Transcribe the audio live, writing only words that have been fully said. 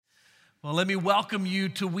Well, let me welcome you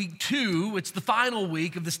to week 2. It's the final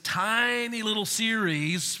week of this tiny little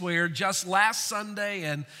series where just last Sunday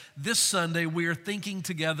and this Sunday we are thinking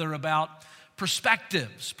together about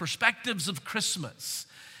perspectives of Christmas.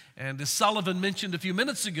 And as Sullivan mentioned a few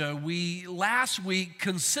minutes ago, we last week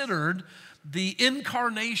considered the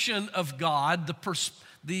incarnation of God,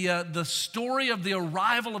 the story of the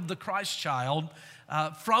arrival of the Christ child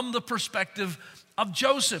from the perspective of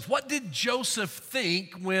Joseph. What did Joseph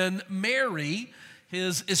think when Mary,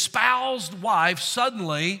 his espoused wife,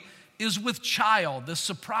 suddenly is with child? This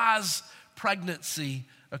surprise pregnancy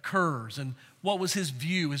occurs. And what was his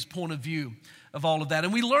view, his point of view of all of that?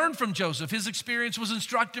 And we learned from Joseph. His experience was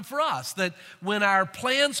instructive for us, that when our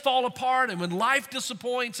plans fall apart and when life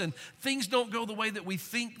disappoints and things don't go the way that we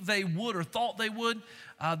think they would or thought they would,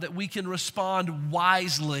 that we can respond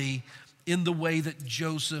wisely in the way that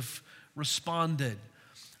Joseph responded.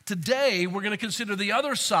 Today, we're going to consider the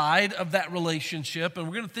other side of that relationship, and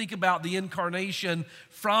we're going to think about the incarnation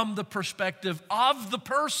from the perspective of the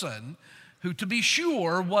person who, to be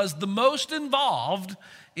sure, was the most involved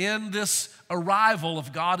in this arrival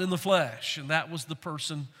of God in the flesh, and that was the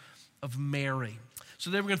person of Mary. So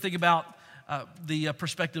then we're going to think about the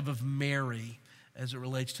perspective of Mary as it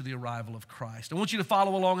relates to the arrival of Christ. I want you to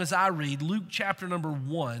follow along as I read Luke chapter number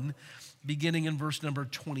 1, beginning in verse number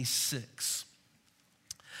 26.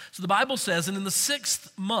 So the Bible says, "And in the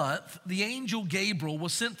 6th month, the angel Gabriel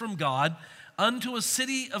was sent from God unto a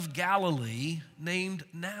city of Galilee named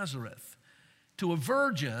Nazareth, to a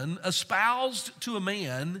virgin espoused to a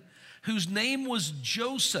man whose name was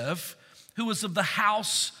Joseph, who was of the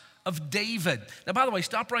house of David." Now, by the way,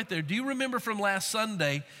 stop right there. Do you remember from last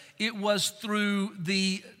Sunday, it was through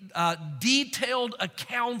the detailed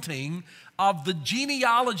accounting of the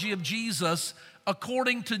genealogy of Jesus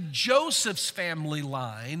according to Joseph's family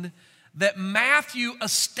line that Matthew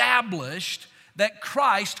established that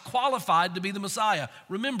Christ qualified to be the Messiah.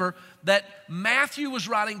 Remember that Matthew was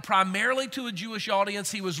writing primarily to a Jewish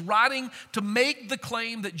audience. He was writing to make the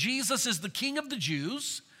claim that Jesus is the King of the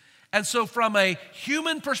Jews. And so from a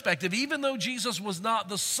human perspective, even though Jesus was not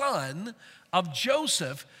the son of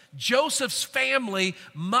Joseph, Joseph's family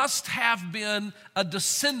must have been a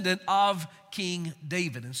descendant of King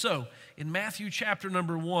David. And so in Matthew chapter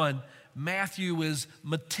number 1, Matthew is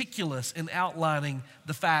meticulous in outlining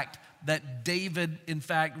the fact that David, in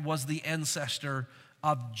fact, was the ancestor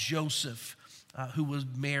of Joseph, who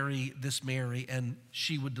would marry this Mary, and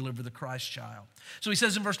she would deliver the Christ child. So he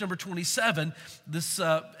says in verse number 27, this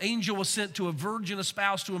angel was sent to a virgin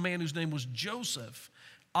espoused to a man whose name was Joseph,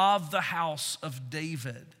 of the house of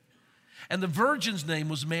David. And the virgin's name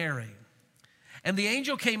was Mary. And the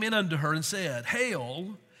angel came in unto her and said,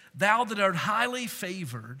 "Hail, thou that art highly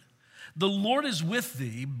favored, the Lord is with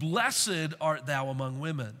thee, blessed art thou among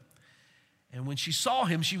women." And when she saw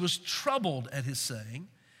him, she was troubled at his saying,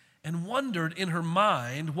 and wondered in her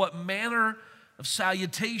mind what manner of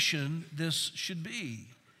salutation this should be.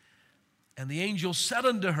 And the angel said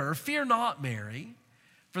unto her, "Fear not, Mary,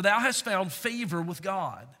 for thou hast found favor with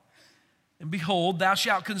God. And behold, thou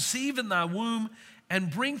shalt conceive in thy womb, and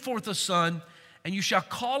bring forth a son, and you shall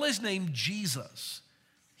call his name Jesus.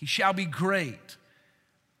 He shall be great.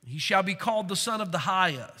 He shall be called the Son of the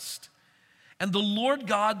Highest. And the Lord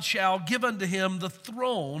God shall give unto him the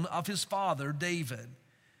throne of his father David.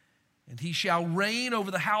 And he shall reign over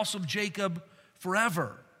the house of Jacob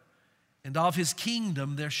forever. And of his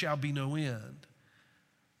kingdom there shall be no end."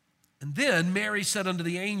 And then Mary said unto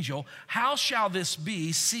the angel, "How shall this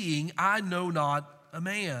be, seeing I know not a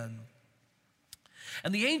man?"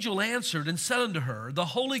 And the angel answered and said unto her, "The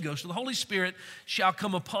Holy Ghost, or the Holy Spirit, shall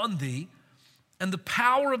come upon thee, and the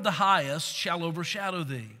power of the highest shall overshadow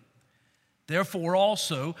thee. Therefore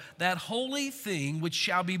also that holy thing which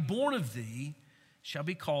shall be born of thee shall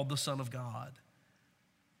be called the Son of God.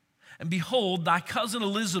 And behold, thy cousin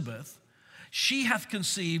Elizabeth, she hath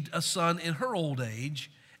conceived a son in her old age,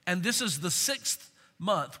 and this is the 6th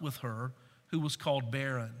month with her, who was called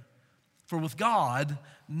barren. For with God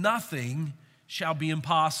nothing shall be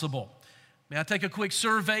impossible." May I take a quick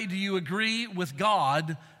survey? Do you agree? With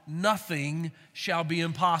God, nothing shall be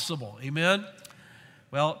impossible. Amen?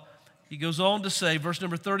 Well, he goes on to say, verse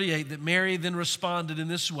number 38, that Mary then responded in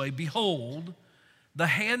this way, "Behold, the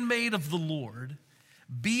handmaid of the Lord,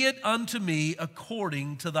 be it unto me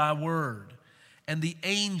according to thy word." And the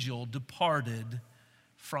angel departed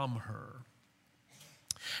from her.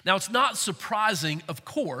 Now, it's not surprising, of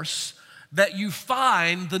course, that you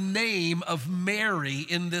find the name of Mary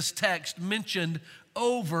in this text mentioned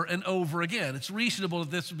over and over again. It's reasonable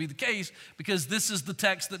that this would be the case because this is the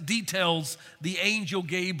text that details the angel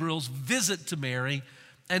Gabriel's visit to Mary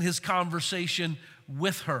and his conversation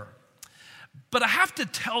with her. But I have to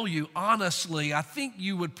tell you, honestly, I think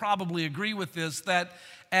you would probably agree with this, that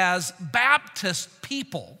as Baptist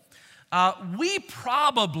people, we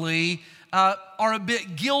probably are a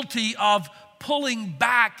bit guilty of pulling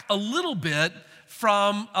back a little bit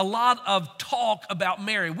from a lot of talk about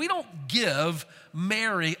Mary. We don't give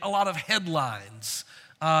Mary a lot of headlines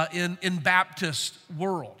in Baptist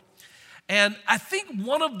world. And I think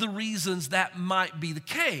one of the reasons that might be the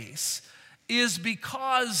case is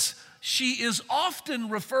because she is often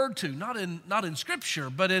referred to, not in Scripture,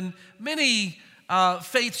 but in many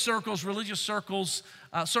faith circles, religious circles,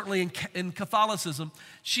 certainly in Catholicism,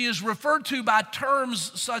 she is referred to by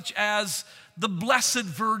terms such as the Blessed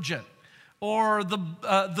Virgin, or the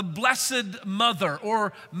Blessed Mother,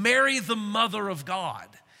 or Mary, the Mother of God.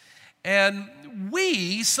 And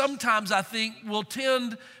we sometimes, I think, will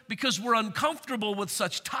tend, because we're uncomfortable with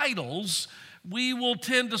such titles, we will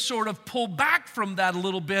tend to sort of pull back from that a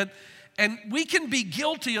little bit, and we can be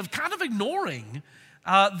guilty of kind of ignoring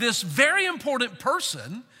this very important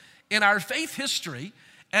person in our faith history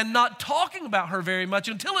and not talking about her very much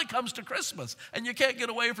until it comes to Christmas. And you can't get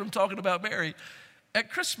away from talking about Mary at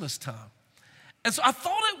Christmas time. And so I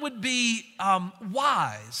thought it would be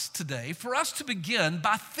wise today for us to begin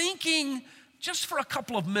by thinking just for a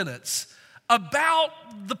couple of minutes about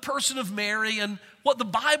the person of Mary and what the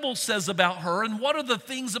Bible says about her, and what are the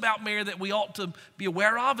things about Mary that we ought to be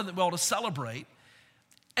aware of and that we ought to celebrate.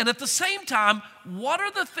 And at the same time, what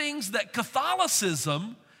are the things that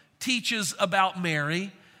Catholicism teaches about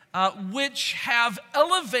Mary, which have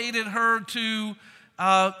elevated her to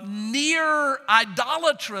near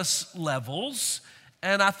idolatrous levels,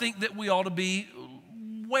 and I think that we ought to be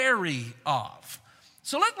wary of.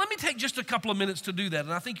 So let me take just a couple of minutes to do that,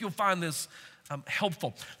 and I think you'll find this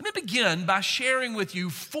helpful. Let me begin by sharing with you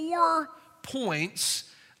 4 points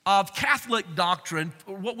of Catholic doctrine,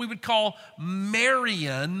 or what we would call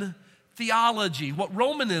Marian theology, what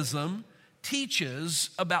Romanism teaches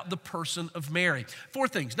about the person of Mary. 4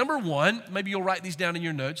 things. Number 1, maybe you'll write these down in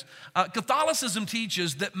your notes. Catholicism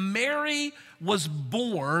teaches that Mary was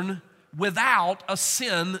born without a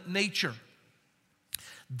sin nature.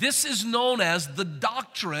 This is known as the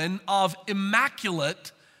doctrine of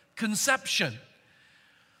Immaculate Conception.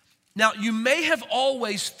 Now, you may have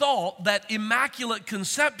always thought that Immaculate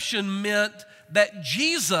Conception meant that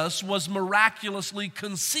Jesus was miraculously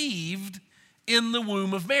conceived in the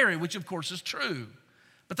womb of Mary, which of course is true.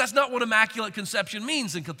 But that's not what Immaculate Conception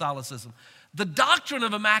means in Catholicism. The doctrine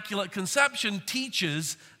of Immaculate Conception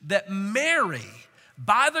teaches that Mary,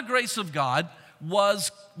 by the grace of God,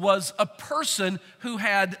 was a person who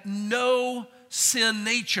had no sin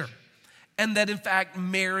nature, and that in fact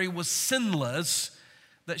Mary was sinless,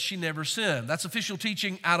 that she never sinned. That's official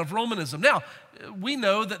teaching out of Romanism. Now, we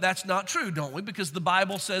know that that's not true, don't we? Because the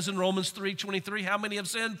Bible says in Romans 3:23, how many have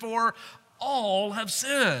sinned? For all have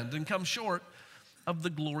sinned and come short of the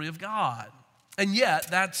glory of God. And yet,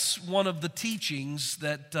 that's one of the teachings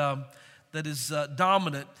that is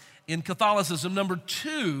dominant in Catholicism. Number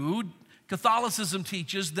 2, Catholicism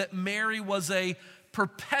teaches that Mary was a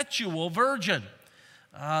perpetual virgin.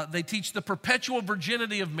 They teach the perpetual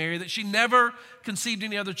virginity of Mary, that she never conceived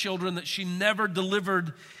any other children, that she never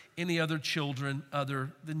delivered any other children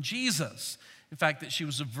other than Jesus. In fact, that she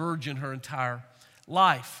was a virgin her entire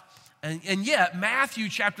life. And yet, Matthew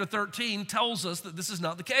chapter 13 tells us that this is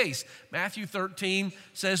not the case. Matthew 13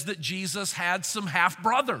 says that Jesus had some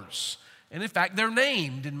half-brothers. And in fact, they're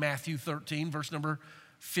named in Matthew 13, verse number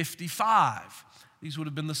 55. These would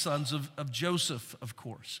have been the sons of Joseph, of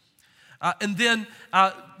course. And then,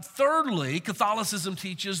 thirdly, Catholicism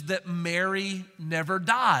teaches that Mary never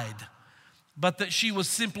died, but that she was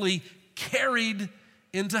simply carried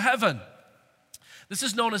into heaven. This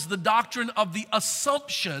is known as the doctrine of the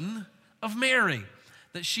Assumption of Mary,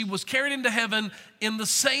 that she was carried into heaven in the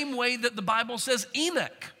same way that the Bible says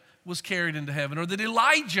Enoch was carried into heaven, or that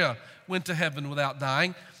Elijah went to heaven without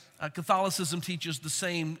dying. Catholicism teaches the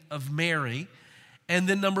same of Mary. And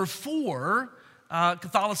then number 4,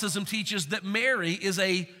 Catholicism teaches that Mary is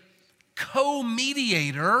a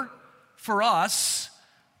co-mediator for us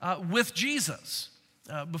with Jesus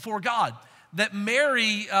before God. That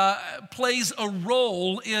Mary plays a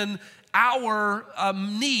role in our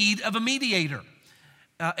need of a mediator.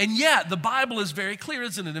 And yet, the Bible is very clear,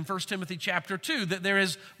 isn't it, in 1 Timothy chapter 2, that there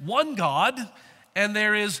is one God and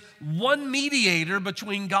there is one mediator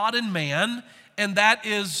between God and man, and that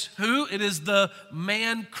is who? It is the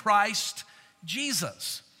man Christ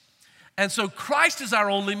Jesus. And so Christ is our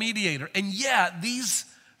only mediator. And yet, these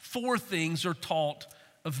 4 things are taught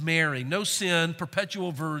of Mary: no sin,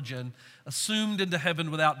 perpetual virgin, assumed into heaven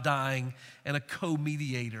without dying, and a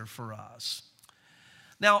co-mediator for us.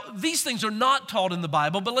 Now, these things are not taught in the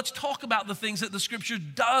Bible, but let's talk about the things that the Scripture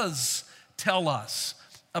does tell us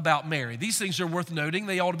about Mary. These things are worth noting.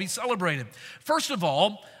 They ought to be celebrated. First of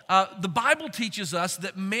all, the Bible teaches us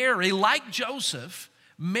that Mary, like Joseph,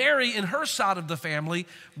 Mary in her side of the family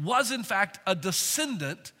was in fact a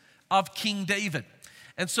descendant of King David.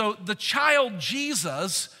 And so the child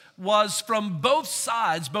Jesus was from both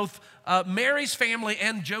sides, both Mary's family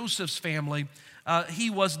and Joseph's family.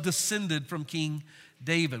 He was descended from King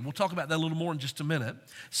David. We'll talk about that a little more in just a minute.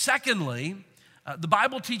 Secondly, the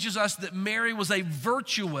Bible teaches us that Mary was a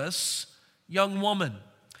virtuous young woman.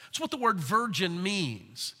 That's what the word virgin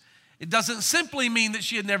means. It doesn't simply mean that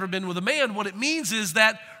she had never been with a man. What it means is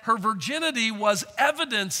that her virginity was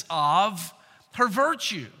evidence of her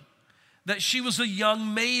virtue, that she was a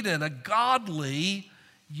young maiden, a godly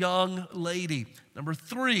young lady. Number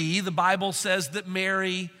three, the Bible says that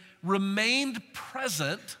Mary remained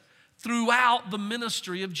present throughout the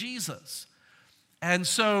ministry of Jesus. And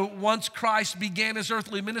so once Christ began his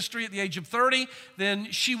earthly ministry at the age of 30,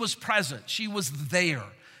 then she was present. She was there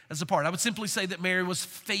as a part. I would simply say that Mary was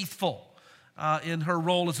faithful in her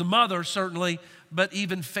role as a mother, certainly, but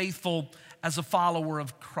even faithful as a follower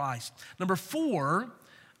of Christ. Number four,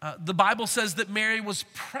 the Bible says that Mary was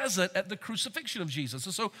present at the crucifixion of Jesus.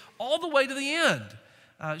 And so all the way to the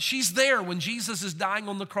end, she's there when Jesus is dying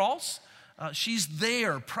on the cross. She's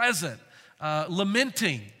there, present,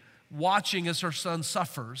 lamenting, watching as her son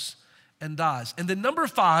suffers and dies. And then number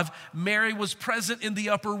five, Mary was present in the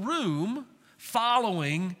upper room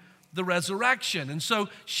following the resurrection. And so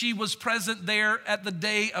she was present there at the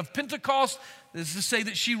day of Pentecost. This is to say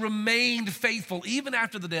that she remained faithful even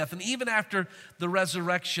after the death and even after the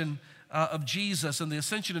resurrection of Jesus and the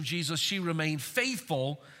ascension of Jesus. She remained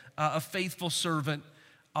faithful, a faithful servant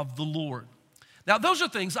of the Lord. Now, those are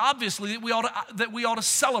things, obviously, that we ought to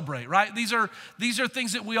celebrate, right? These are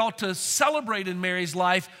things that we ought to celebrate in Mary's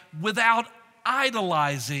life without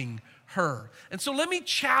idolizing her. And so let me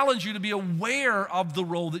challenge you to be aware of the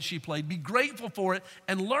role that she played, be grateful for it,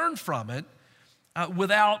 and learn from it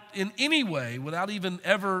without in any way, without even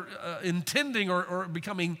ever intending or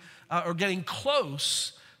becoming or getting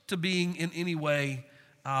close to being in any way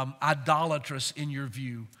idolatrous in your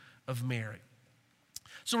view of Mary.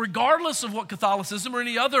 So regardless of what Catholicism or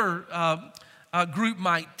any other group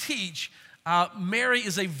might teach, Mary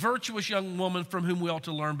is a virtuous young woman from whom we ought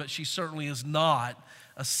to learn, but she certainly is not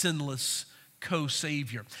a sinless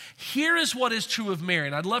co-savior. Here is what is true of Mary,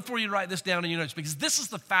 and I'd love for you to write this down in your notes because this is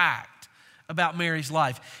the fact about Mary's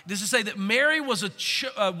life. It is to say that Mary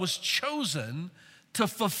was chosen to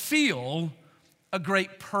fulfill a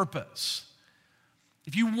great purpose.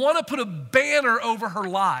 If you want to put a banner over her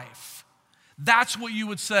life, that's what you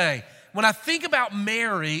would say. When I think about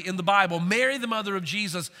Mary in the Bible, Mary, the mother of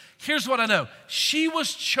Jesus, here's what I know. She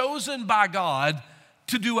was chosen by God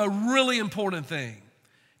to do a really important thing.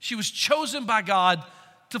 She was chosen by God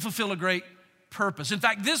to fulfill a great purpose. In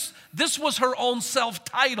fact, this was her own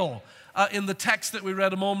self-title in the text that we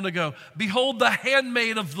read a moment ago. Behold, the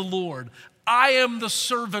handmaid of the Lord. I am the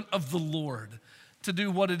servant of the Lord to do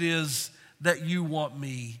what it is that you want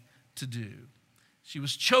me to do. She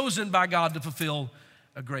was chosen by God to fulfill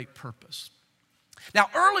a great purpose. Now,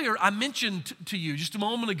 earlier I mentioned to you just a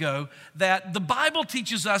moment ago that the Bible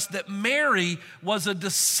teaches us that Mary was a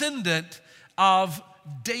descendant of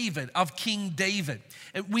David, of King David.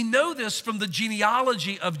 And we know this from the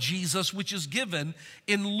genealogy of Jesus, which is given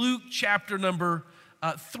in Luke chapter number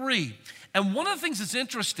 3. And one of the things that's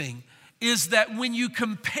interesting is that when you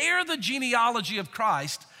compare the genealogy of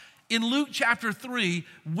Christ in Luke chapter 3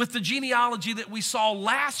 with the genealogy that we saw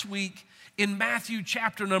last week in Matthew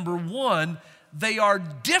chapter number 1, they are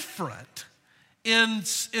different in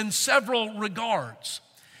several regards.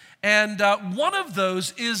 And one of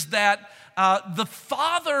those is that the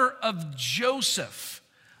father of Joseph,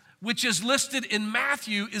 which is listed in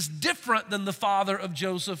Matthew, is different than the father of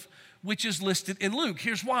Joseph, which is listed in Luke.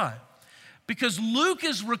 Here's why. Because Luke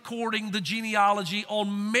is recording the genealogy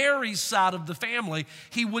on Mary's side of the family.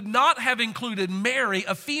 He would not have included Mary,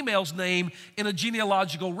 a female's name, in a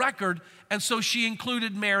genealogical record, and so she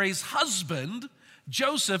included Mary's husband,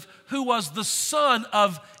 Joseph, who was the son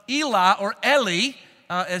of Eli, or Eli,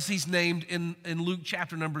 as he's named in Luke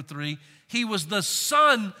chapter number 3. He was the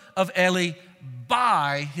son of Eli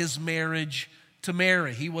by his marriage to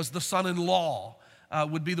Mary. He was the son-in-law,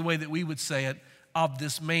 would be the way that we would say it, of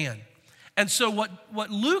this man. And so what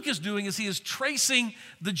Luke is doing is he is tracing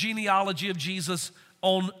the genealogy of Jesus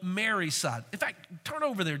on Mary's side. In fact, turn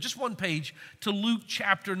over there just one page to Luke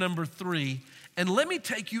chapter number 3 And let me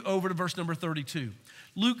take you over to verse number 32.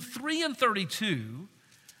 Luke 3 and 32,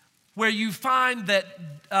 where you find that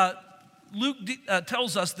Luke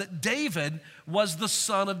tells us that David was the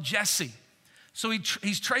son of Jesse. So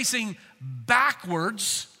he's tracing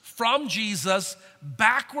backwards from Jesus,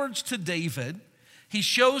 backwards to David. He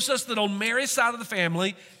shows us that on Mary's side of the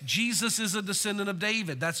family, Jesus is a descendant of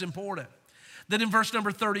David. That's important. Then in verse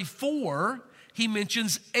number 34, he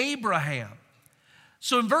mentions Abraham.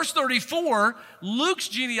 So in verse 34, Luke's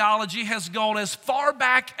genealogy has gone as far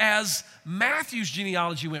back as Matthew's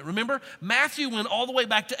genealogy went. Remember, Matthew went all the way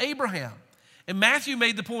back to Abraham. And Matthew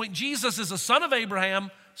made the point, Jesus is a son of Abraham,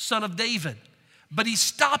 son of David. But he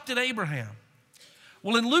stopped at Abraham.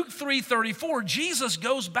 Well, in Luke 3:34, Jesus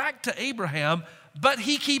goes back to Abraham, but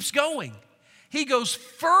he keeps going. He goes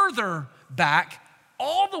further back,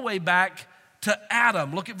 all the way back to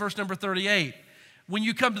Adam. Look at verse number 38. When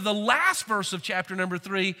you come to the last verse of chapter number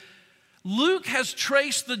 3, Luke has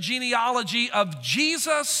traced the genealogy of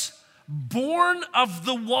Jesus, born of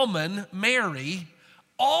the woman, Mary,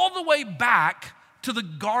 all the way back to the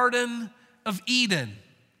Garden of Eden.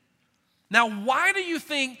 Now, why do you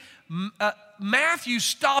think Matthew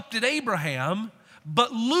stopped at Abraham,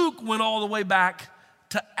 but Luke went all the way back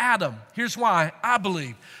to Adam? Here's why, I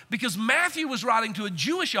believe. Because Matthew was writing to a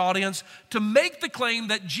Jewish audience to make the claim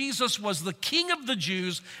that Jesus was the king of the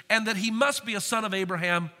Jews and that he must be a son of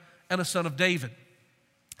Abraham and a son of David.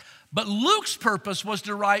 But Luke's purpose was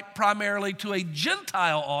to write primarily to a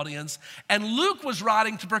Gentile audience, and Luke was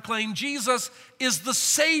writing to proclaim Jesus is the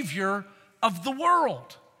Savior of the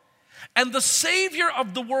world. And the Savior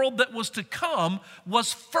of the world that was to come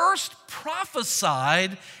was first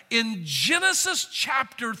prophesied in Genesis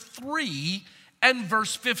chapter 3 and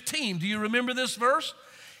verse 15. Do you remember this verse?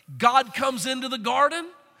 God comes into the garden.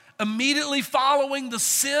 Immediately following the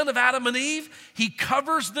sin of Adam and Eve, he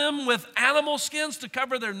covers them with animal skins to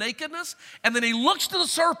cover their nakedness. And then he looks to the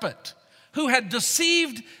serpent who had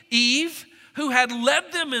deceived Eve, who had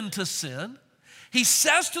led them into sin. He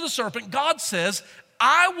says to the serpent, God says,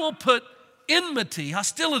 I will put enmity,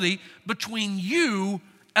 hostility between you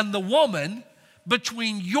and the woman,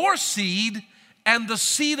 between your seed and the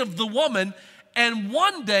seed of the woman. And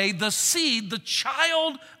one day the seed, the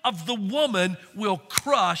child of the woman, will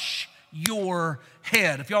crush your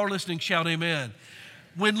head. If y'all are listening, shout amen.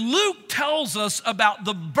 When Luke tells us about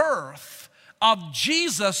the birth of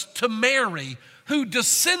Jesus to Mary, who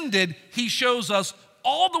descended, he shows us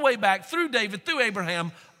all the way back through David, through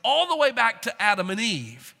Abraham, all the way back to Adam and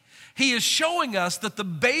Eve. He is showing us that the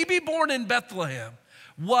baby born in Bethlehem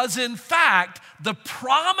was in fact the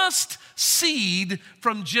promised seed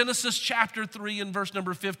from Genesis chapter 3 and verse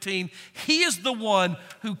number 15. He is the one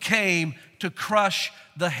who came to crush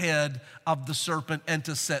the head of the serpent and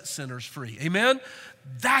to set sinners free. Amen?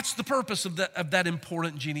 That's the purpose of that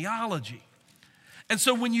important genealogy. And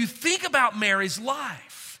so when you think about Mary's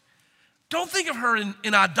life, don't think of her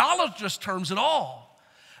in idolatrous terms at all.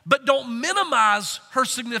 But don't minimize her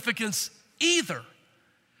significance either.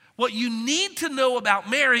 What you need to know about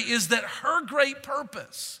Mary is that her great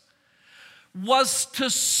purpose was to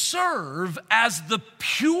serve as the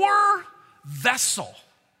pure vessel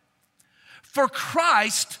for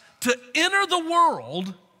Christ to enter the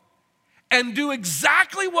world and do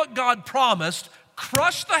exactly what God promised,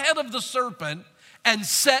 crush the head of the serpent and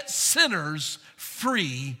set sinners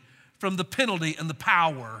free from the penalty and the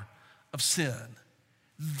power of sin.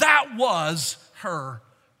 That was her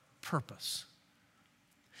purpose.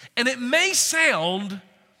 And it may sound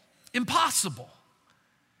impossible.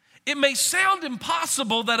 It may sound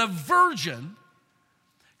impossible that a virgin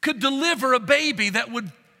could deliver a baby that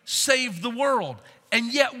would save the world.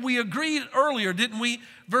 And yet we agreed earlier, didn't we?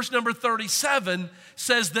 Verse number 37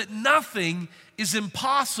 says that nothing is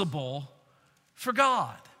impossible for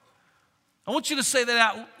God. I want you to say that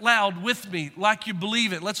out loud with me like you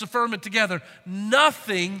believe it. Let's affirm it together.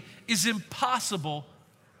 Nothing is impossible.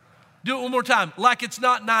 Do it one more time, like it's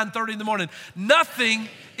not 9:30 in the morning. Nothing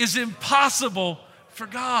is impossible for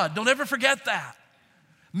God. Don't ever forget that.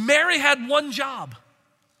 Mary had one job,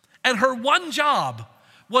 and her one job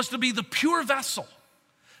was to be the pure vessel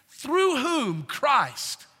through whom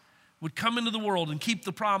Christ would come into the world and keep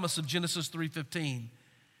the promise of Genesis 3:15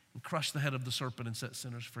 and crush the head of the serpent and set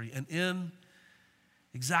sinners free. And in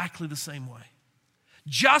exactly the same way,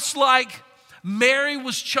 just like Mary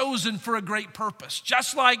was chosen for a great purpose,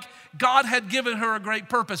 just like God had given her a great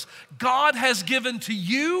purpose, God has given to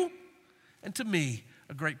you and to me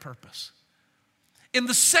a great purpose. In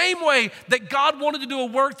the same way that God wanted to do a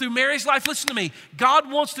work through Mary's life, listen to me,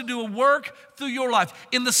 God wants to do a work through your life.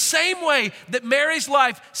 In the same way that Mary's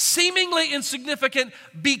life, seemingly insignificant,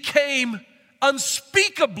 became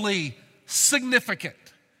unspeakably significant.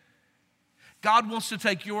 God wants to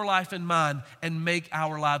take your life and mine and make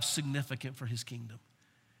our lives significant for his kingdom.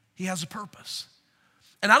 He has a purpose.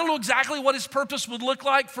 And I don't know exactly what his purpose would look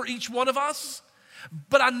like for each one of us,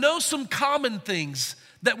 but I know some common things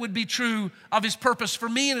that would be true of his purpose for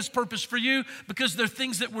me and his purpose for you, because they're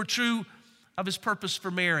things that were true of his purpose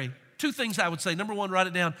for Mary. Two things I would say. Number one, write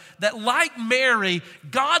it down. That like Mary,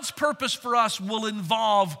 God's purpose for us will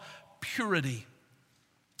involve purity.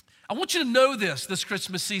 I want you to know this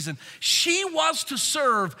Christmas season. She was to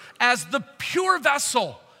serve as the pure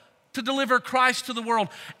vessel to deliver Christ to the world.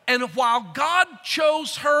 And while God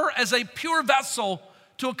chose her as a pure vessel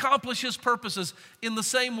to accomplish his purposes, in the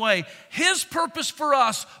same way, his purpose for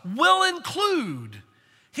us will include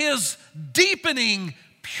his deepening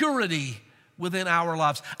purity within our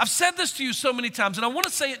lives. I've said this to you so many times, and I want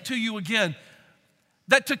to say it to you again,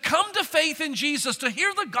 that to come to faith in Jesus, to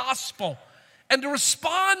hear the gospel, and to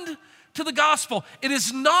respond to the gospel, it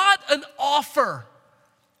is not an offer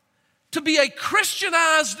to be a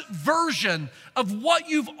Christianized version of what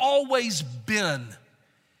you've always been.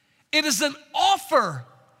 It is an offer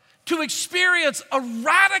to experience a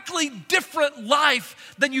radically different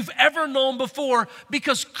life than you've ever known before,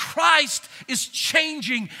 because Christ is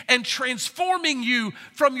changing and transforming you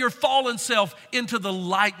from your fallen self into the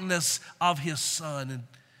likeness of his Son and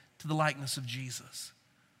to the likeness of Jesus.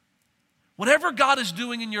 Whatever God is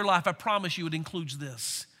doing in your life, I promise you it includes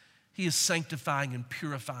this. He is sanctifying and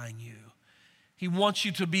purifying you. He wants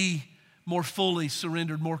you to be more fully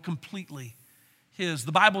surrendered, more completely his.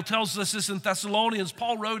 The Bible tells us this in Thessalonians.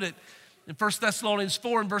 Paul wrote it in 1 Thessalonians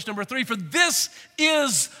 4 and verse number 3. For this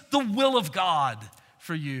is the will of God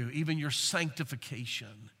for you, even your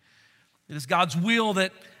sanctification. It is God's will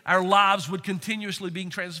that our lives would continuously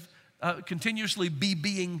be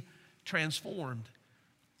being transformed.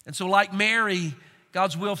 And so like Mary,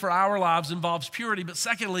 God's will for our lives involves purity. But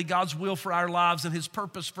secondly, God's will for our lives and his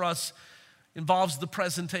purpose for us involves the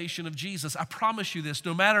presentation of Jesus. I promise you this,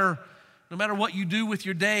 no matter what you do with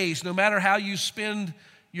your days, no matter how you spend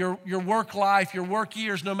your work life, your work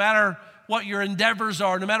years, no matter what your endeavors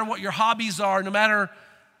are, no matter what your hobbies are, no matter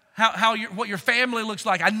what your family looks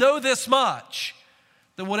like, I know this much,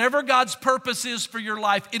 that whatever God's purpose is for your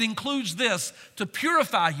life, it includes this: to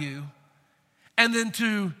purify you and then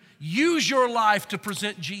to use your life to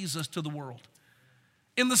present Jesus to the world.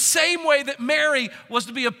 In the same way that Mary was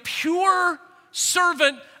to be a pure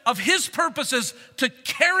servant of his purposes to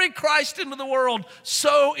carry Christ into the world,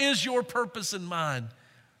 so is your purpose and mine,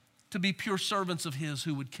 to be pure servants of his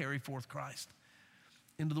who would carry forth Christ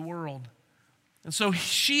into the world. And so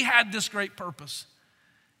she had this great purpose,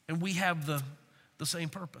 and we have the same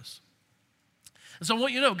purpose. And so I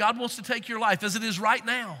want you to know, God wants to take your life as it is right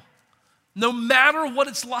now, no matter what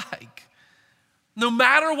it's like, no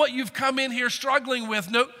matter what you've come in here struggling with,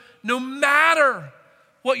 no matter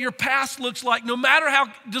what your past looks like, no matter how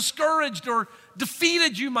discouraged or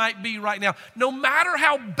defeated you might be right now, no matter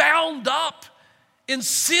how bound up in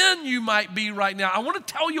sin you might be right now, I want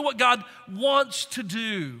to tell you what God wants to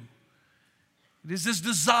do. It is this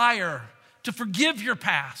desire to forgive your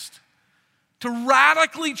past, to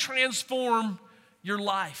radically transform your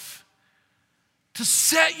life, to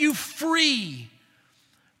set you free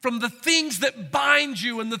from the things that bind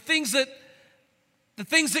you and the things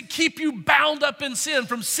that keep you bound up in sin,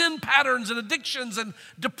 from sin patterns and addictions and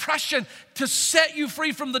depression, to set you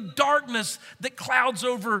free from the darkness that clouds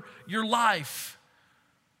over your life,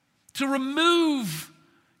 to remove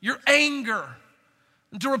your anger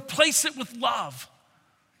and to replace it with love,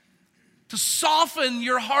 to soften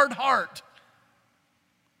your hard heart,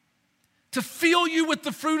 to fill you with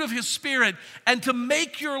the fruit of his Spirit, and to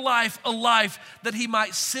make your life a life that he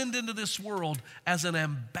might send into this world as an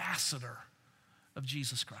ambassador of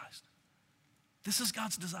Jesus Christ. This is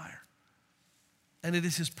God's desire, and it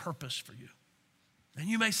is his purpose for you. And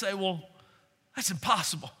you may say, well, that's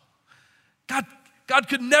impossible. God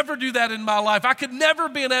could never do that in my life. I could never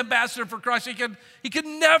be an ambassador for Christ. He could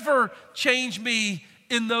never change me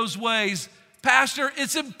in those ways. Pastor,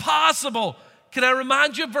 it's impossible. Can I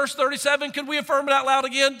remind you of verse 37? Can we affirm it out loud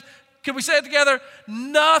again? Can we say it together?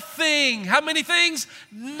 Nothing. How many things?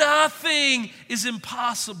 Nothing is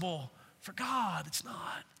impossible for God. It's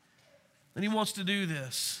not. And he wants to do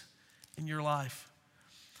this in your life.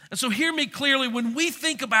 And so hear me clearly. When we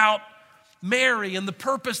think about Mary and the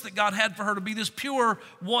purpose that God had for her to be this pure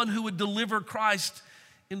one who would deliver Christ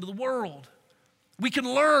into the world, we can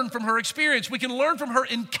learn from her experience. We can learn from her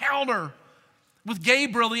encounter with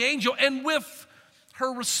Gabriel, the angel, and with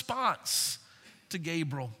her response to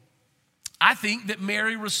Gabriel. I think that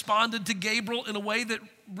Mary responded to Gabriel in a way that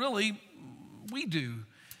really we do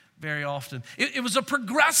very often. It was a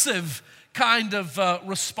progressive kind of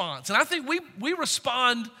response. And I think we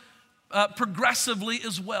respond progressively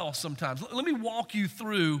as well sometimes. Let me walk you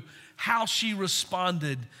through how she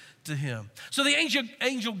responded to him. So the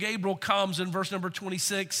angel Gabriel comes in verse number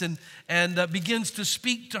 26 and begins to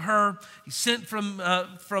speak to her. He's sent from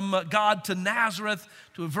God to Nazareth,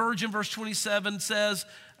 to a virgin. Verse 27 says,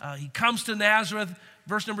 he comes to Nazareth.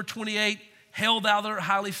 Verse number 28, hail thou that art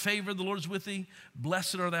highly favored, the Lord is with thee.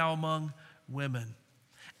 Blessed art thou among women.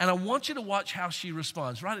 And I want you to watch how she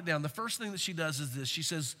responds. Write it down. The first thing that she does is this. She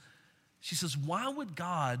says, why would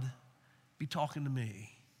God be talking to me?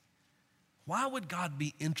 Why would God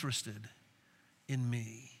be interested in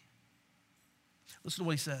me? Listen to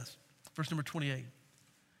what he says. Verse number 28.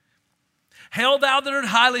 Hail thou that art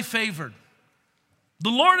highly favored. The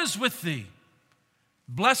Lord is with thee.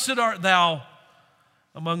 Blessed art thou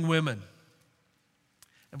among women.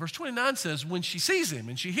 And verse 29 says, when she sees him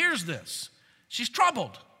and she hears this, she's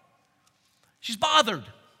troubled. She's bothered.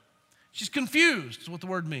 She's confused is what the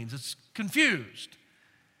word means. It's confused.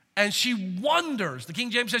 And she wonders. The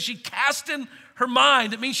King James says she cast in her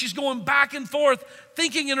mind. It means she's going back and forth,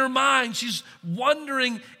 thinking in her mind. She's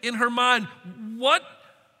wondering in her mind, what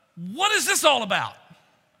is this all about?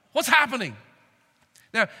 What's happening?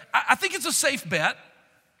 Now, I think it's a safe bet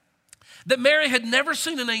that Mary had never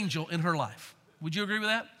seen an angel in her life. Would you agree with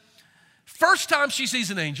that? First time she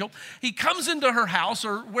sees an angel, he comes into her house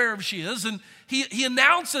or wherever she is, and he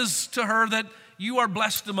announces to her that you are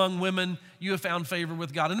blessed among women, you have found favor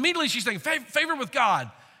with God. And immediately she's thinking, favor with God.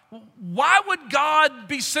 Why would God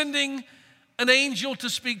be sending an angel to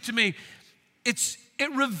speak to me? It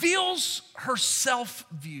reveals her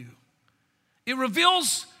self-view. It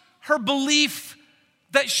reveals her belief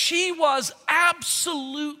that she was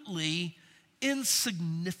absolutely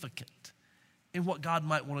insignificant in what God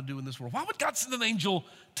might want to do in this world. Why would God send an angel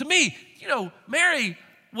to me? You know, Mary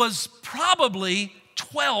was probably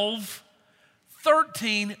 12,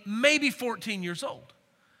 13, maybe 14 years old.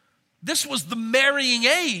 This was the marrying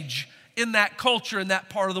age in that culture, in that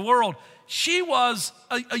part of the world. She was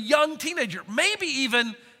a young teenager, maybe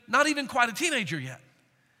even not even quite a teenager yet.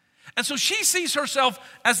 And so she sees herself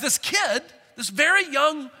as this kid, this very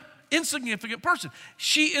young, insignificant person.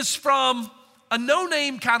 She is from a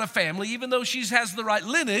no-name kind of family, even though she has the right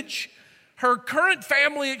lineage. Her current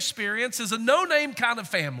family experience is a no-name kind of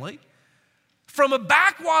family from a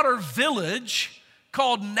backwater village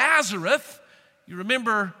called Nazareth. You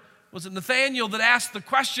remember, was it Nathanael that asked the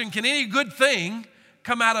question, can any good thing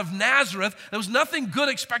come out of Nazareth? There was nothing good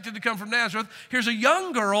expected to come from Nazareth. Here's a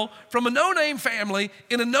young girl from a no-name family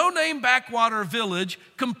in a no-name backwater village,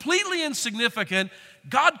 completely insignificant.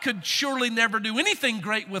 God could surely never do anything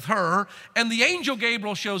great with her. And the angel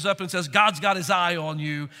Gabriel shows up and says, God's got his eye on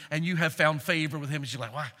you and you have found favor with him. And she's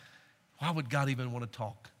like, why would God even want to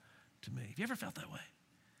talk to me? Have you ever felt that way?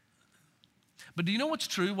 But do you know what's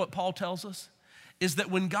true? What Paul tells us is that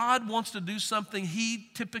when God wants to do something, he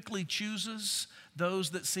typically chooses those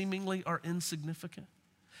that seemingly are insignificant.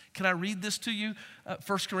 Can I read this to you?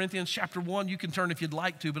 1 Corinthians chapter 1. You can turn if you'd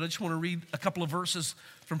like to, but I just want to read a couple of verses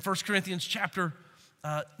from 1 Corinthians chapter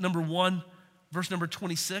number 1, verse number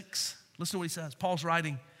 26. Listen to what he says. Paul's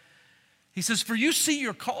writing. He says, for you see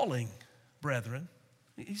your calling, brethren.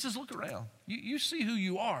 He says, look around. You see who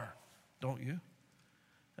you are, don't you?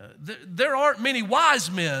 There aren't many wise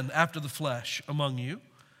men after the flesh among you.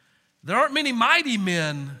 There aren't many mighty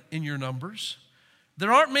men in your numbers.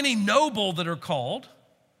 There aren't many noble that are called.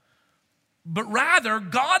 But rather,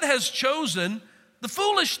 God has chosen the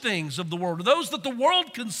foolish things of the world, those that the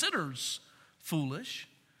world considers foolish,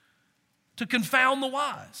 to confound the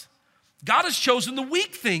wise. God has chosen the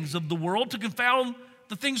weak things of the world to confound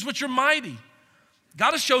the things which are mighty.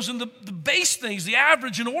 God has chosen the base things, the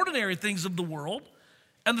average and ordinary things of the world,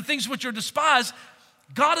 and the things which are despised.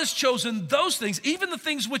 God has chosen those things, even the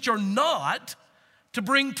things which are not, to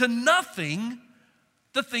bring to nothing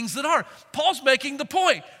the things that are. Paul's making the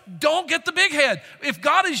point. Don't get the big head. If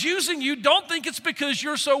God is using you, don't think it's because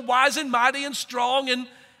you're so wise and mighty and strong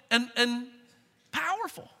and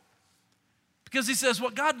powerful. Because he says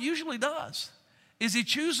what God usually does is he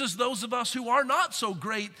chooses those of us who are not so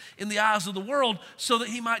great in the eyes of the world so that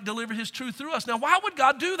he might deliver his truth through us. Now, why would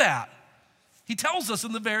God do that? He tells us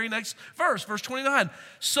in the very next verse, verse 29,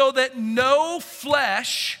 so that no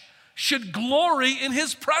flesh should glory in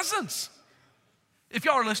his presence. If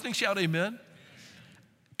y'all are listening, shout amen.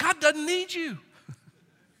 God doesn't need you.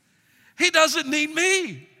 He doesn't need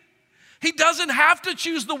me. He doesn't have to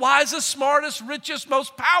choose the wisest, smartest, richest,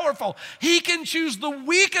 most powerful. He can choose the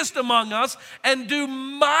weakest among us and do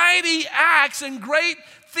mighty acts and great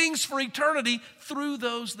things for eternity through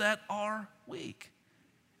those that are weak.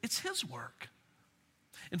 It's his work.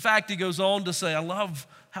 In fact, he goes on to say, I love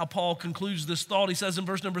how Paul concludes this thought. He says in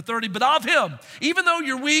verse number 30, but of him, even though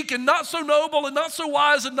you're weak and not so noble and not so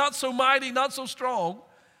wise and not so mighty, not so strong,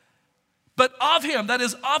 but of him, that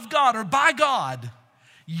is of God or by God,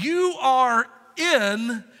 you are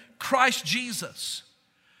in Christ Jesus,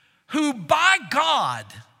 who by God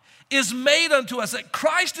is made unto us, that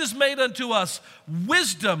Christ is made unto us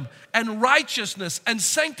wisdom and righteousness and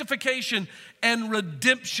sanctification and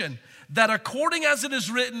redemption, that according as it is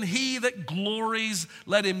written, he that glories,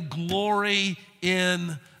 let him glory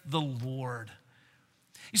in the Lord.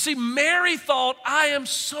 You see, Mary thought, I am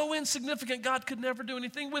so insignificant, God could never do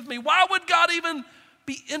anything with me. Why would God even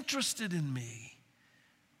be interested in me?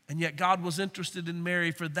 And yet God was interested in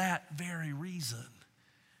Mary for that very reason,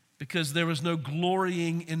 because there was no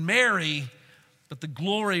glorying in Mary, but the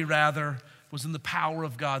glory rather was in the power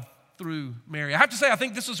of God through Mary. I have to say, I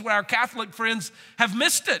think this is where our Catholic friends have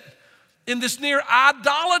missed it, in this near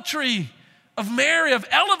idolatry of Mary, of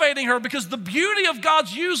elevating her, because the beauty of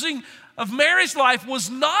God's using of Mary's life was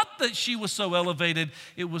not that she was so elevated,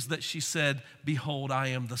 it was that she said, behold, I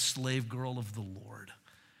am the slave girl of the Lord.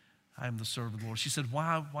 I am the servant of the Lord. She said,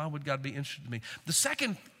 why would God be interested in me? The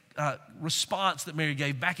second response that Mary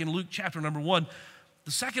gave back in Luke chapter number 1,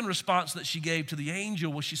 the second response that she gave to the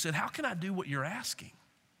angel was she said, how can I do what you're asking?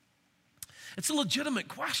 It's a legitimate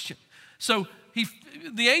question. So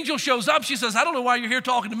the angel shows up. She says, I don't know why you're here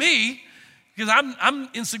talking to me, because I'm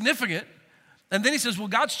insignificant. And then he says, well,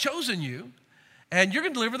 God's chosen you, and you're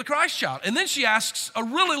going to deliver the Christ child. And then she asks a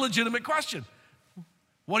really legitimate question.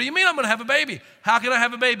 What do you mean I'm going to have a baby? How can I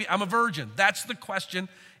have a baby? I'm a virgin. That's the question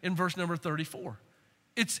in verse number 34.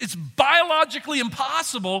 It's biologically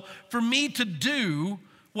impossible for me to do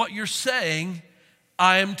what you're saying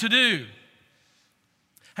I am to do.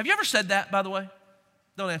 Have you ever said that, by the way?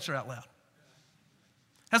 Don't answer out loud.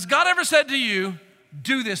 Has God ever said to you,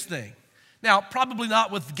 do this thing? Now, probably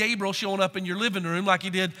not with Gabriel showing up in your living room like he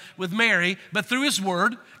did with Mary, but through his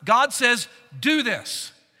word, God says, do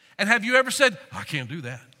this. And have you ever said, I can't do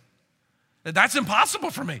that? That's impossible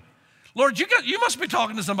for me. Lord, you must be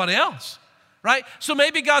talking to somebody else, right? So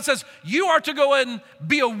maybe God says, you are to go and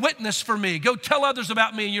be a witness for me. Go tell others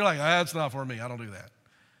about me. And you're like, that's not for me. I don't do that.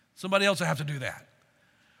 Somebody else will have to do that.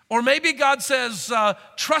 Or maybe God says,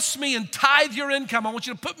 trust me and tithe your income. I want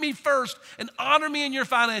you to put me first and honor me in your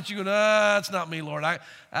finance. You go, no, that's not me, Lord.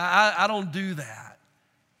 I don't do that.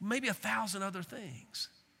 Maybe 1,000 other things.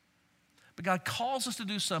 But God calls us to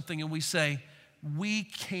do something and we say, we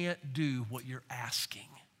can't do what you're asking.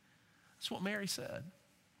 That's what Mary said.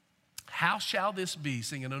 How shall this be,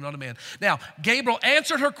 seeing I know not a man? Now, Gabriel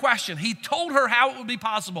answered her question. He told her how it would be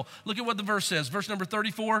possible. Look at what the verse says. Verse number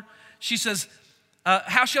 34, she says,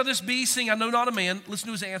 how shall this be, seeing I know not a man? Listen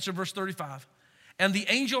to his answer, verse 35. And the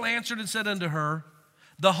angel answered and said unto her,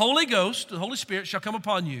 the Holy Ghost, the Holy Spirit, shall come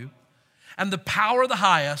upon you, and the power of the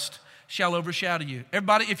highest shall overshadow you.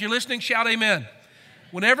 Everybody, if you're listening, shout amen.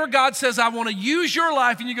 Whenever God says, I want to use your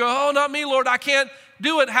life, and you go, oh, not me, Lord, I can't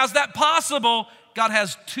do it. How's that possible? God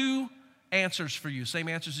has two answers for you. Same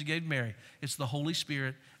answers he gave Mary. It's the Holy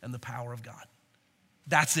Spirit and the power of God.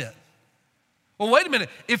 That's it. Well, wait a minute.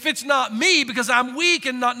 If it's not me because I'm weak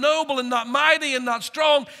and not noble and not mighty and not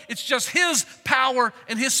strong, it's just his power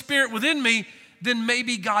and his spirit within me, then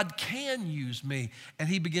maybe God can use me. And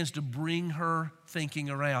he begins to bring her thinking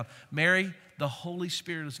around. Mary, the Holy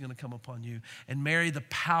Spirit is going to come upon you. And Mary, the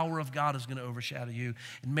power of God is going to overshadow you.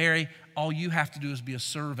 And Mary, all you have to do is be a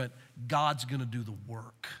servant. God's going to do the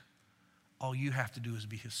work. All you have to do is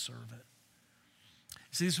be his servant.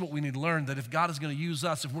 See, this is what we need to learn, that if God is going to use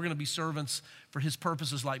us, if we're going to be servants for his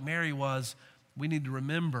purposes like Mary was, we need to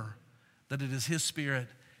remember that it is his spirit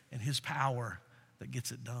and his power that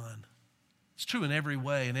gets it done. It's true in every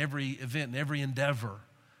way, in every event, in every endeavor,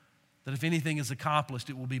 that if anything is accomplished,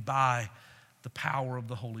 it will be by the power of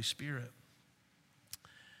the Holy Spirit.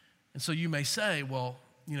 And so you may say, well,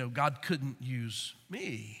 God couldn't use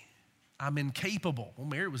me. I'm incapable. Well,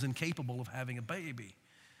 Mary was incapable of having a baby.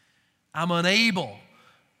 I'm unable.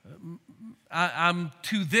 I'm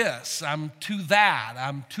to this. I'm to that.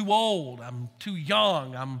 I'm too old. I'm too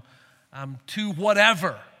young. I'm too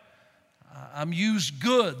whatever. I'm used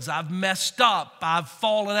goods. I've messed up. I've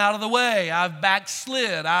fallen out of the way. I've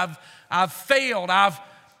backslid. I've failed.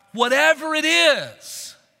 Whatever it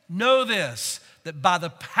is, know this, that by the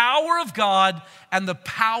power of God and the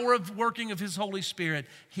power of working of his Holy Spirit,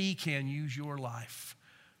 he can use your life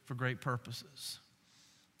for great purposes.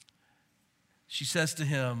 She says to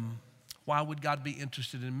him, why would God be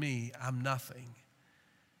interested in me? I'm nothing.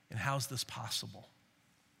 And how's this possible?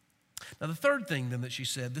 Now, the third thing then that she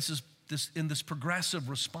said, in this progressive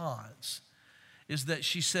response, is that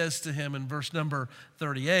she says to him in verse number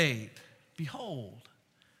 38, behold,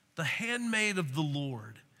 the handmaid of the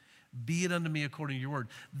Lord, be it unto me according to your word.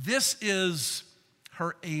 This is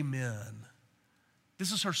her amen.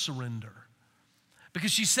 This is her surrender.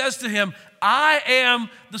 Because she says to him, I am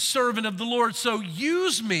the servant of the Lord, so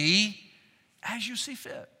use me as you see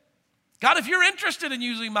fit. God, if you're interested in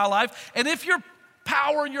using my life, and if your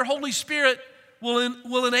power and your Holy Spirit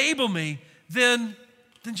will enable me, then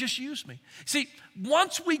just use me. See,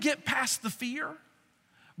 once we get past the fear,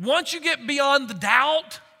 once you get beyond the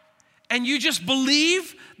doubt, and you just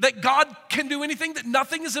believe that God can do anything, that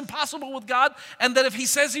nothing is impossible with God, and that if he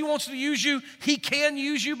says he wants to use you, he can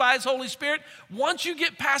use you by his Holy Spirit. Once you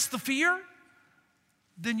get past the fear,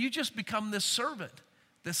 then you just become this servant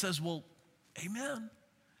that says, well, amen.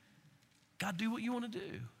 God, do what you want to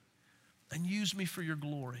do and use me for your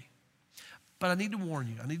glory. But I need to warn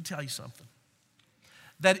you, I need to tell you something.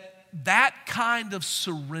 That kind of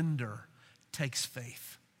surrender takes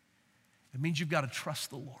faith. It means you've got to trust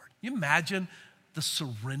the Lord. You imagine the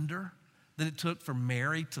surrender that it took for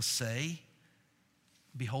Mary to say,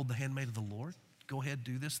 behold the handmaid of the Lord, go ahead,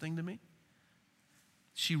 do this thing to me.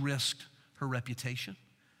 She risked her reputation.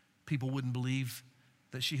 People wouldn't believe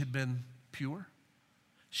that she had been pure.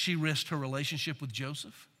 She risked her relationship with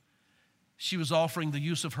Joseph. She was offering the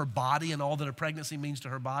use of her body and all that a pregnancy means to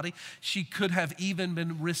her body. She could have even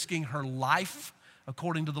been risking her life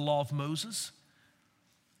according to the law of Moses.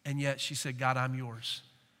 And yet she said, God, I'm yours.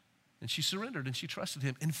 And she surrendered and she trusted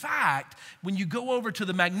him. In fact, when you go over to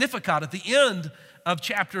the Magnificat at the end of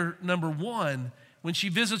chapter number 1, when she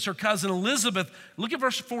visits her cousin Elizabeth, look at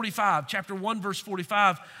verse 45, chapter 1, verse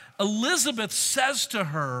 45. Elizabeth says to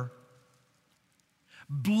her,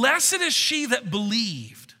 blessed is she that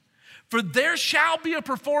believed, for there shall be a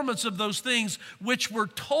performance of those things which were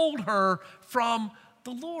told her from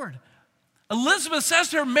the Lord. Elizabeth says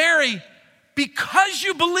to her, Mary, because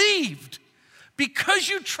you believed, because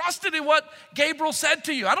you trusted in what Gabriel said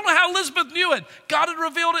to you. I don't know how Elizabeth knew it. God had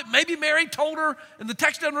revealed it. Maybe Mary told her, and the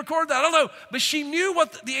text doesn't record that. I don't know. But she knew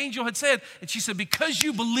what the angel had said. And she said, because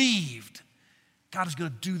you believed, God is going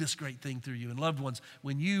to do this great thing through you. And loved ones,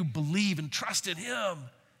 when you believe and trust in him,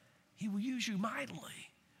 he will use you mightily,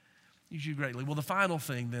 use you greatly. Well, the final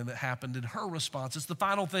thing then that happened in her response, it's the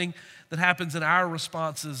final thing that happens in our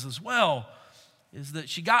responses as well, is that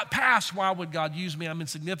she got past, why would God use me? I'm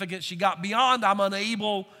insignificant. She got beyond, I'm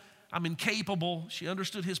unable, I'm incapable. She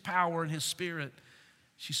understood his power and his spirit.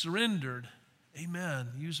 She surrendered. Amen,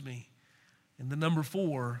 use me. And the number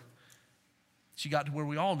 4, she got to where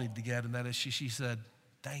we all need to get, and that is she said,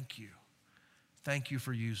 thank you. Thank you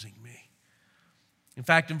for using me. In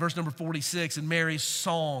fact, in verse number 46, in Mary's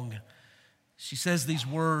song, she says these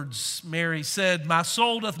words. Mary said, my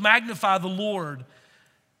soul doth magnify the Lord,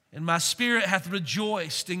 and my spirit hath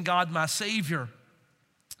rejoiced in God my Savior.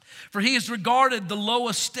 For he has regarded the low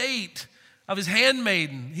estate of his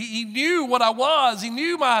handmaiden. He knew what I was. He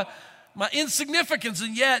knew my insignificance,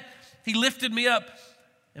 and yet he lifted me up.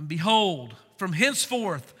 And behold, from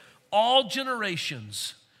henceforth, all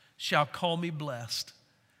generations shall call me blessed.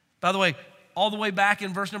 By the way, all the way back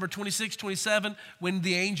in verse number 26, 27, when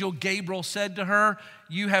the angel Gabriel said to her,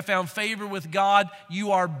 you have found favor with God.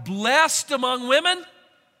 You are blessed among women.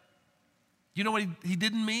 You know what he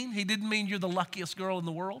didn't mean? He didn't mean you're the luckiest girl in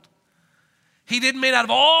the world. He didn't mean out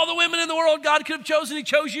of all the women in the world God could have chosen, he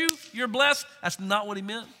chose you. You're blessed. That's not what he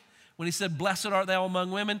meant. When he said, blessed art thou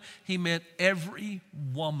among women, he meant every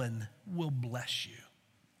woman will bless you.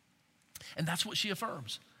 And that's what she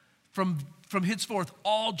affirms. From henceforth,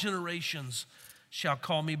 all generations shall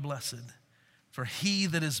call me blessed. For he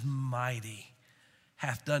that is mighty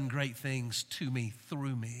hath done great things to me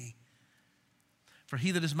through me. For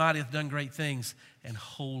he that is mighty hath done great things, and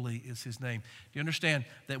holy is his name. Do you understand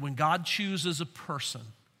that when God chooses a person,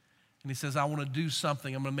 and he says, I want to do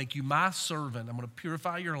something, I'm going to make you my servant, I'm going to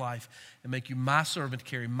purify your life and make you my servant to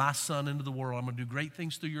carry my son into the world, I'm going to do great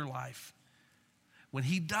things through your life. When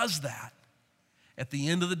he does that, at the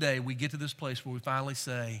end of the day, we get to this place where we finally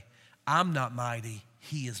say, I'm not mighty,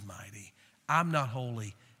 he is mighty. I'm not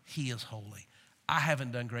holy, he is holy. I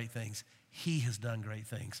haven't done great things, he has done great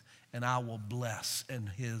things. And I will bless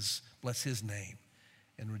his name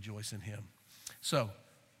and rejoice in him. So,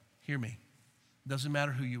 hear me. Doesn't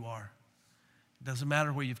matter who you are. It doesn't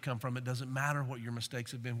matter where you've come from. It doesn't matter what your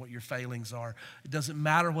mistakes have been, what your failings are. It doesn't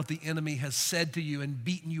matter what the enemy has said to you and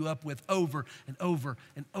beaten you up with over and over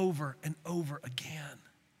and over and over again.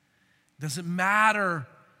 It doesn't matter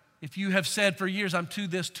if you have said for years, I'm to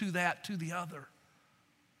this, to that, to the other.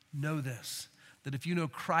 Know this, that if you know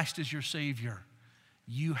Christ is your Savior,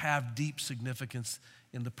 you have deep significance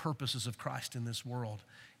in the purposes of Christ in this world.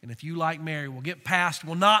 And if you, like Mary, will get past,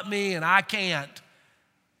 well, not me and I can't,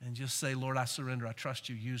 and just say, Lord, I surrender, I trust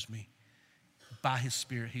you, use me. By his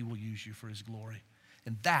Spirit, he will use you for his glory.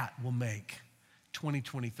 And that will make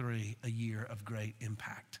 2023 a year of great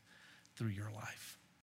impact through your life.